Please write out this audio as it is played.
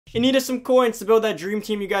In need of some coins to build that dream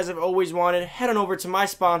team you guys have always wanted, head on over to my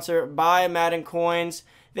sponsor, Buy Madden Coins.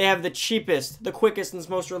 They have the cheapest, the quickest, and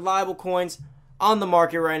most reliable coins on the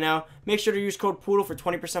market right now. Make sure to use code Poodle for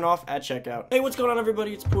 20% off at checkout. Hey, what's going on,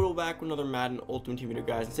 everybody? It's Poodle back with another Madden Ultimate Team video,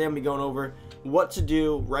 guys. And today I'm going to be going over what to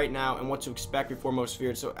do right now and what to expect before most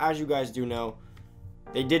feared. So as you guys do know,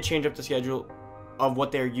 they did change up the schedule of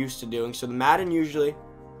what they're used to doing. So the Madden usually,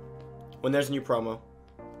 when there's a new promo,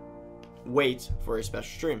 wait for a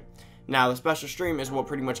special stream. Now the special stream is what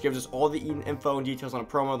pretty much gives us all the info and details on a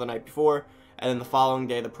promo the night before, and then the following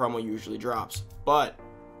day the promo usually drops. But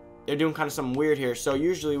they're doing kind of something weird here. So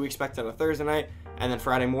usually we expect it on a Thursday night, and then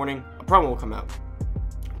Friday morning a promo will come out.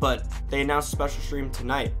 But they announced a special stream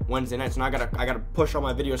tonight, Wednesday night. So now I gotta push all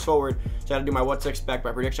my videos forward. So I gotta do my what to expect,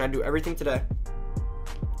 my prediction. I do everything today,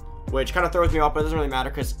 which kind of throws me off, but it doesn't really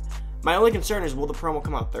matter because my only concern is, will the promo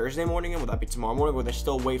come out Thursday morning, and will that be tomorrow morning, or will they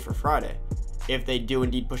still wait for Friday if they do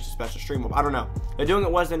indeed push the special stream up? I don't know. They're doing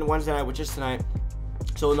it Wednesday night, which is tonight,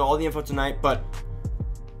 so we'll know all the info tonight, but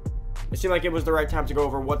it seemed like it was the right time to go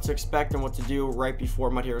over what to expect and what to do right before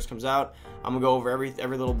Mud Heroes comes out. I'm going to go over every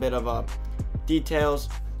little bit of details,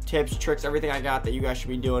 tips, tricks, everything I got that you guys should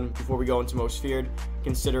be doing before we go into Most Feared,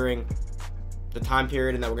 considering the time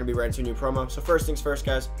period and that we're going to be right into a new promo. So first things first,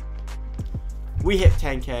 guys. We hit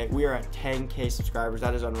 10K. We are at 10K subscribers.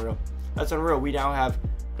 That is unreal. That's unreal. We now have,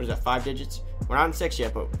 what is that, 5 digits? We're not in 6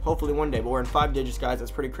 yet, but hopefully one day. But we're in 5 digits, guys. That's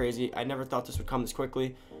pretty crazy. I never thought this would come this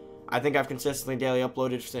quickly. I think I've consistently daily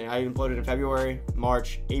uploaded. I even uploaded in February,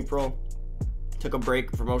 March, April. Took a break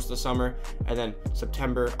for most of the summer. And then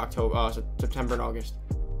September, September and August.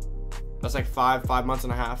 That's like five months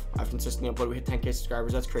and a half. I've consistently uploaded. We hit 10K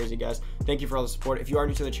subscribers. That's crazy, guys. Thank you for all the support. If you are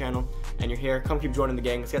new to the channel and you're here, come keep joining the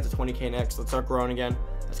gang. Let's get to 20K next. Let's start growing again.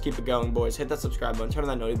 Let's keep it going, boys. Hit that subscribe button. Turn on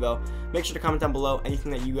that noti bell. Make sure to comment down below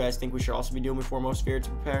anything that you guys think we should also be doing before Most Feared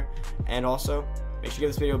to prepare. And also, make sure to give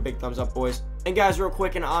this video a big thumbs up, boys. And guys, real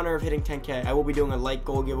quick, in honor of hitting 10K, I will be doing a like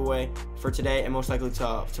goal giveaway for today and most likely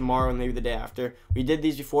tomorrow and maybe the day after. We did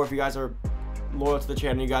these before. If you guys are loyal to the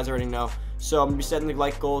channel, you guys already know. So I'm going to be setting the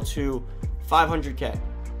like goal to 500K.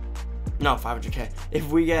 No, 500K. If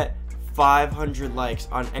we get 500 likes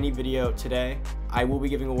on any video today, I will be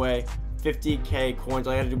giving away 50K coins.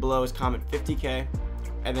 All you gotta do below is comment 50K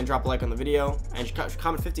and then drop a like on the video and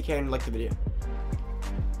comment 50K and like the video.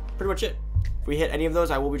 Pretty much it. If we hit any of those,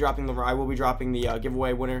 I will be dropping the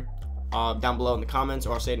giveaway winner down below in the comments,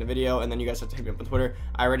 or I'll say it in the video, and then you guys have to hit me up on Twitter.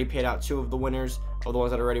 I already paid out 2 of the winners of the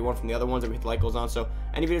ones that already won from the other ones that we hit the like goals on. So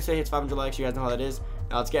any video today hits 500 likes, you guys know how that is.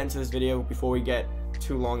 Now let's get into this video before we get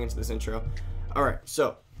too long into this intro. Alright,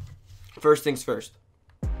 so first things first.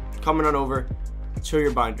 Coming on over to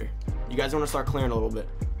your binder. You guys want to start clearing a little bit.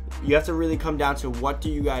 You have to really come down to what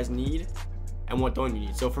do you guys need and what don't you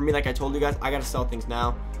need. So for me, like I told you guys, I got to sell things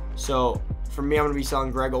now. So for me, I'm going to be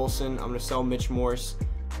selling Greg Olsen. I'm going to sell Mitch Morse.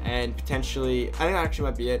 And potentially, I think that actually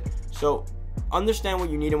might be it. So understand what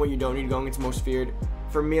you need and what you don't need going into Most Feared.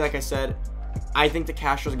 For me, like I said, I think the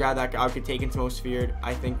Castro's a guy that I could take into Most Feared.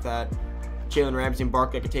 I think that Jalen Ramsey and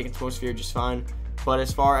Barkley I could take into Most Feared just fine. But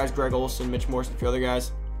as far as Greg Olsen, Mitch Morse, and a few other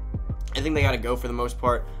guys, I think they got to go for the most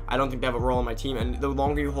part. I don't think they have a role on my team. And the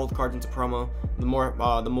longer you hold cards into promo, the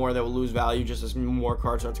more they will lose value just as more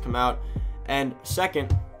cards start to come out. And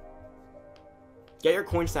second, get your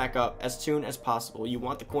coin stack up as soon as possible. You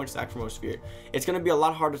want the coin stack for Most Feared. It's going to be a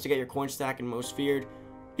lot harder to get your coin stack in Most Feared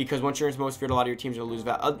because once you're in Most Feared, a lot of your teams will lose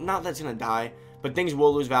value. Not that it's going to die, but things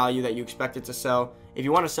will lose value that you expect it to sell. If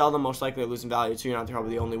you want to sell them, most likely they're losing value too. You're not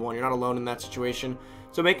probably the only one. You're not alone in that situation.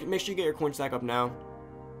 So make sure you get your coin stack up now.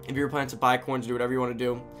 If you're planning to buy coins, do whatever you want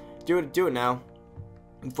to do it now.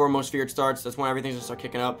 Before Most Feared starts, that's when everything's going to start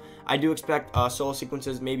kicking up. I do expect solo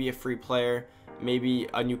sequences, maybe a free player, maybe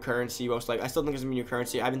a new currency. Most likely, I still think there's gonna be a new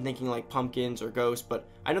currency. I've been thinking like pumpkins or ghosts, but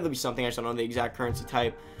I know there'll be something. I just don't know the exact currency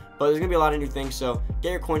type. But there's gonna be a lot of new things. So get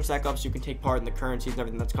your coin stack up so you can take part in the currencies and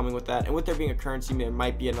everything that's coming with that. And with there being a currency, there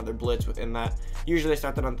might be another blitz within that. Usually they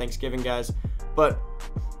start that on Thanksgiving, guys. But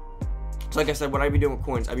so like I said, what I'd be doing with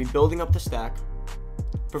coins, I'd be building up the stack.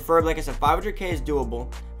 Preferably, like I said, 500K is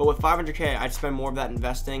doable. But with 500K, I'd spend more of that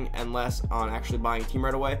investing and less on actually buying a team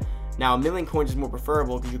right away. Now, 1,000,000 coins is more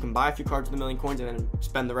preferable because you can buy a few cards with 1,000,000 coins and then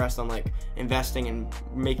spend the rest on like investing and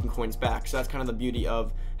making coins back. So that's kind of the beauty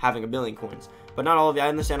of having 1,000,000,000 coins. But not all of you. I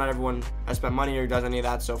understand not everyone has spent money or does any of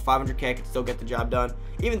that. So 500K can still get the job done.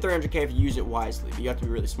 Even 300K if you use it wisely. But you have to be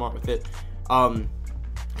really smart with it.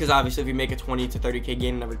 Because obviously if you make a 20 to 30K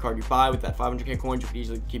gain in every card you buy with that 500K coins, you can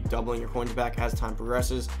easily keep doubling your coins back as time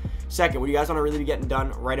progresses. Second, what you guys want to really be getting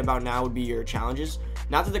done right about now would be your challenges.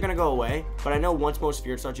 Not that they're going to go away, but I know once Most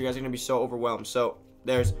Feared starts, you guys are going to be so overwhelmed. So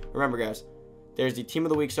remember guys, There's the Team of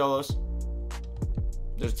the Week solos.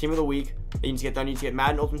 There's a Team of the Week that you need to get done. You need to get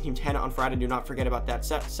Madden Ultimate Team 10 on Friday. Do not forget about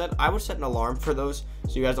that. I would set an alarm for those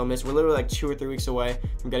so you guys don't miss. We're literally like 2 or 3 weeks away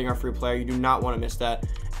from getting our free player. You do not want to miss that.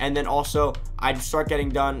 And then also, I'd start getting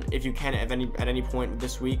done, if you can, at any point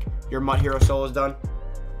this week, your MUT Hero solo is done.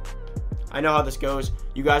 I know how this goes.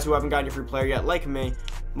 You guys who haven't gotten your free player yet, like me,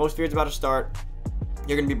 most Feared's about to start.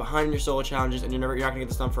 You're going to be behind in your solo challenges, and you're not going to get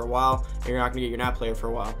this done for a while, and you're not going to get your NAT player for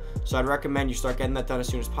a while. So I'd recommend you start getting that done as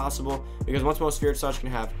soon as possible, because once most Feared starts,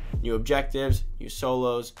 you're going to have new objectives, new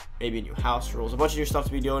solos, maybe new house rules, a bunch of new stuff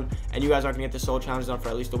to be doing, and you guys aren't going to get the solo challenges done for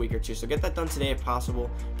at least a week or two. So get that done today if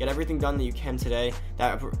possible. Get everything done that you can today.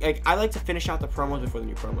 I like to finish out the promos before the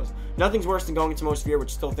new promos. Nothing's worse than going into most Feared,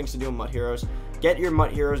 which still things to do in MUT Heroes. Get your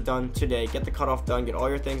MUT Heroes done today. Get the cutoff done. Get all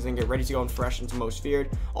your things and get ready to go and fresh into most Feared.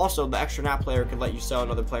 Also, the extra NAT player could let you sell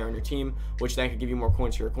another player on your team, which then could give you more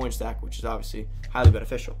coins for your coin stack, which is obviously highly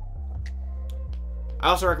beneficial. I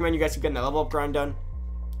also recommend you guys keep getting that level up grind done.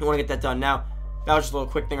 You want to get that done now. That was just a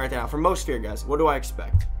little quick thing right there. Now, for most Feared, guys, what do I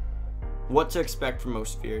expect? What to expect from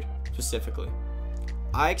most Feared specifically?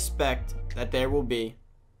 I expect that there will be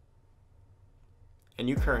a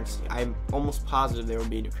new currency. I'm almost positive there will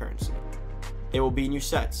be a new currency. There will be new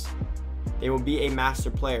sets. There will be a master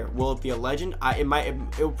player. Will it be a legend? It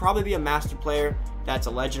will probably be a master player that's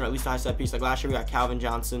a legend, or at least a high set piece. Like last year we got Calvin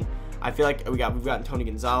Johnson. I feel like we've gotten Tony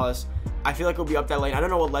Gonzalez. I feel like it'll be up that lane. I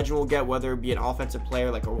don't know what legend we'll get, whether it be an offensive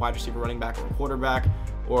player like a wide receiver, running back, or a quarterback,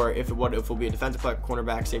 or if it'll be a defensive player,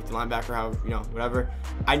 cornerback, safety, linebacker, however, whatever.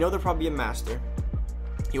 I know there'll probably be a master.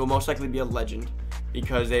 He will most likely be a legend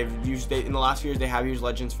because in the last few years they have used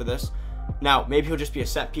legends for this. Now, maybe he'll just be a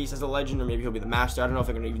set piece as a legend, or maybe he'll be the master. I don't know if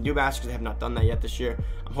they're going to even do masters because they have not done that yet this year.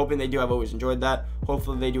 I'm hoping they do. I've always enjoyed that.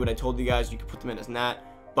 Hopefully they do what I told you guys. You can put them in as Nat.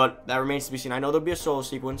 But that remains to be seen. I know there'll be a solo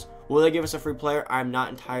sequence. Will they give us a free player? I'm not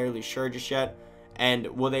entirely sure just yet. And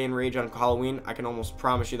will they enrage on Halloween? I can almost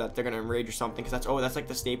promise you that they're going to enrage or something, because that's like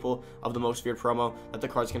the staple of the most Feared promo, that the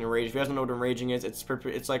cards can enrage. If you guys don't know what enraging is,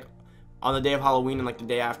 it's like on the day of Halloween and like the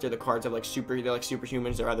day after, the cards have they're like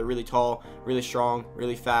superhumans. They're either really tall, really strong,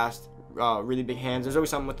 really fast, really big hands. There's always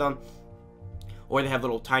something with them. Or they have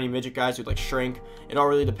little tiny midget guys who like shrink. It all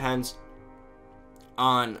really depends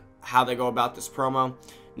on how they go about this promo.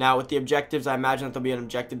 Now, with the objectives, I imagine that there'll be an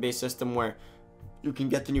objective-based system where you can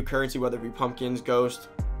get the new currency, whether it be pumpkins, ghost,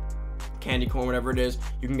 candy corn, whatever it is.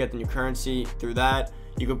 You can get the new currency through that.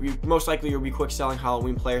 Most likely you'll be quick selling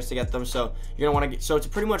Halloween players to get them. So you're gonna want to get. So it's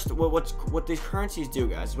pretty much what these currencies do,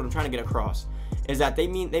 guys. Is what I'm trying to get across is that they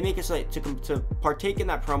make it so that to partake in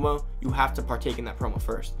that promo, you have to partake in that promo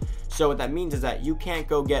first. So what that means is that you can't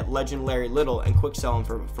go get Legend Larry Little and quick sell them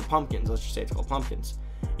for pumpkins. Let's just say it's called pumpkins.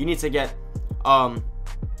 You need to get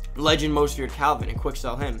Legend Most Feared Calvin and quick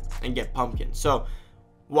sell him and get pumpkins. So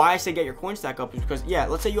why I say get your coin stack up is because, yeah,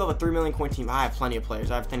 let's say you have a 3 million coin team. I have plenty of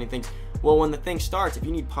players. I have plenty of things. Well, when the thing starts, if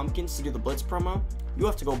you need pumpkins to do the Blitz promo, you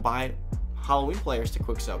have to go buy Halloween players to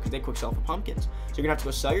quick sell, because they quick sell for pumpkins. So you're gonna have to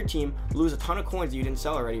go sell your team, lose a ton of coins that you didn't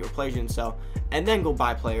sell already, or players you didn't sell, and then go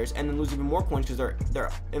buy players, and then lose even more coins because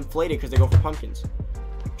they're inflated because they go for pumpkins.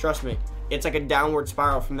 Trust me, it's like a downward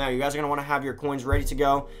spiral from there. You guys are going to want to have your coins ready to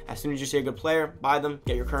go. As soon as you see a good player, buy them,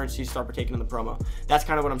 get your currency, start partaking in the promo. That's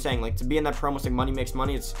kind of what I'm saying. Like, to be in that promo, it's like money makes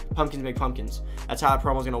money. It's pumpkins make pumpkins. That's how that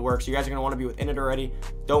promo is going to work. So you guys are going to want to be within it already.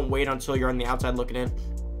 Don't wait until you're on the outside looking in.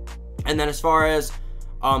 And then as far as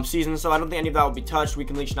season, so I don't think any of that will be touched.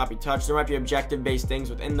 Weekend league should not be touched. There might be objective-based things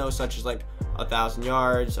within those, such as like 1,000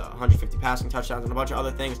 yards, 150 passing touchdowns, and a bunch of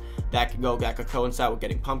other things that could coincide with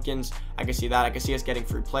getting pumpkins. I can see that. I can see us getting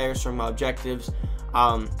free players from objectives.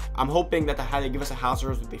 I'm hoping that they give us a house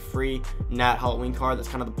rules with a free Nat Halloween card. That's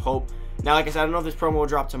kind of the Pope. Now, like I said, I don't know if this promo will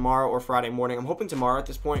drop tomorrow or Friday morning. I'm hoping tomorrow at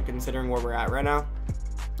this point, considering where we're at right now.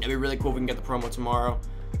 It'd be really cool if we can get the promo tomorrow.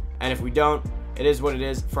 And if we don't, it is what it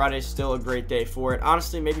is. Friday's still a great day for it.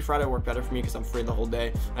 Honestly, maybe Friday will work better for me because I'm free the whole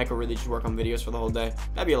day. I could really just work on videos for the whole day.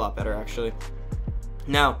 That'd be a lot better, actually.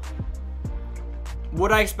 Now,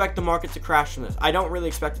 would I expect the market to crash from this? I don't really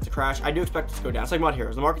expect it to crash. I do expect it to go down. It's like MUT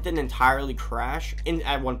Heroes. The market didn't entirely crash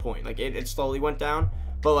at one point. Like, it slowly went down.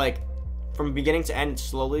 But, like, from beginning to end, it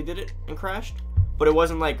slowly did it and crashed. But it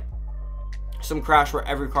wasn't, like, some crash where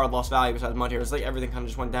every card lost value besides MUT Heroes. Like, everything kind of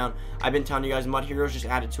just went down. I've been telling you guys, MUT Heroes just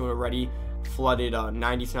added to an already flooded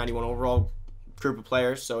 90 to 91 overall group of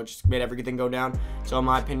players, so it just made everything go down. So in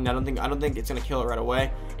my opinion, I don't think it's gonna kill it right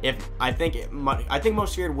away. I think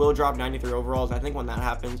most Feared will drop 93 overalls. I think when that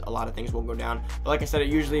happens, a lot of things will go down. But like I said, it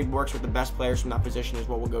usually works with the best players from that position is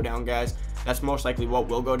what will go down, guys. That's most likely what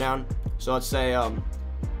will go down. So let's say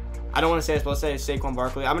I don't want to say this, but let's say Saquon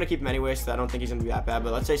Barkley. I'm going to keep him anyway, so I don't think he's going to be that bad.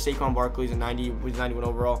 But let's say Saquon Barkley's a 90, he's 91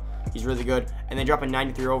 overall. He's really good. And they drop a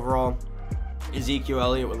 93 overall. Ezekiel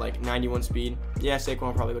Elliott with like 91 speed. Yeah, Saquon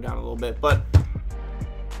will probably go down a little bit, but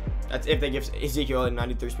that's if they give Ezekiel Elliott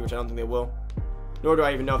 93 speed, which I don't think they will. Nor do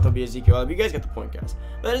I even know if they'll be Ezekiel Elliott. But you guys get the point, guys.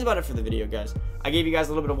 But that is about it for the video, guys. I gave you guys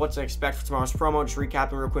a little bit of what to expect for tomorrow's promo. Just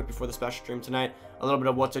recapping real quick before the special stream tonight. A little bit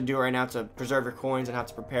of what to do right now to preserve your coins and how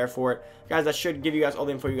to prepare for it. Guys, that should give you guys all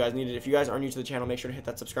the info you guys needed. If you guys are new to the channel, make sure to hit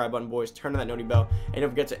that subscribe button, boys. Turn on that noti bell. And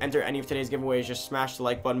don't forget to enter any of today's giveaways. Just smash the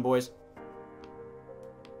like button, boys.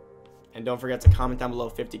 And don't forget to comment down below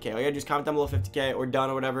 50K. All you gotta do is comment down below 50K or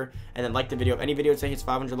done or whatever. And then like the video. If any video say hits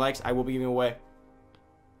 500 likes, I will be giving away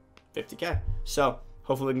 50K. So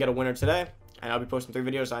hopefully we can get a winner today. And I'll be posting 3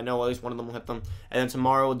 videos. So I know at least one of them will hit them. And then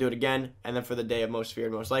tomorrow we'll do it again. And then for the day of most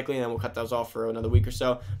feared, most likely. And then we'll cut those off for another week or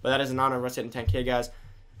so. But that is an honor of us hitting 10K, guys.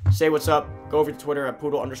 Say what's up. Go over to Twitter at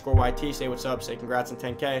Poodle_YT. Say what's up. Say congrats on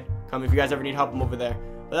 10K. Come if you guys ever need help, I'm over there.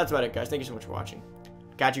 But that's about it, guys. Thank you so much for watching.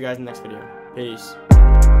 Catch you guys in the next video. Peace.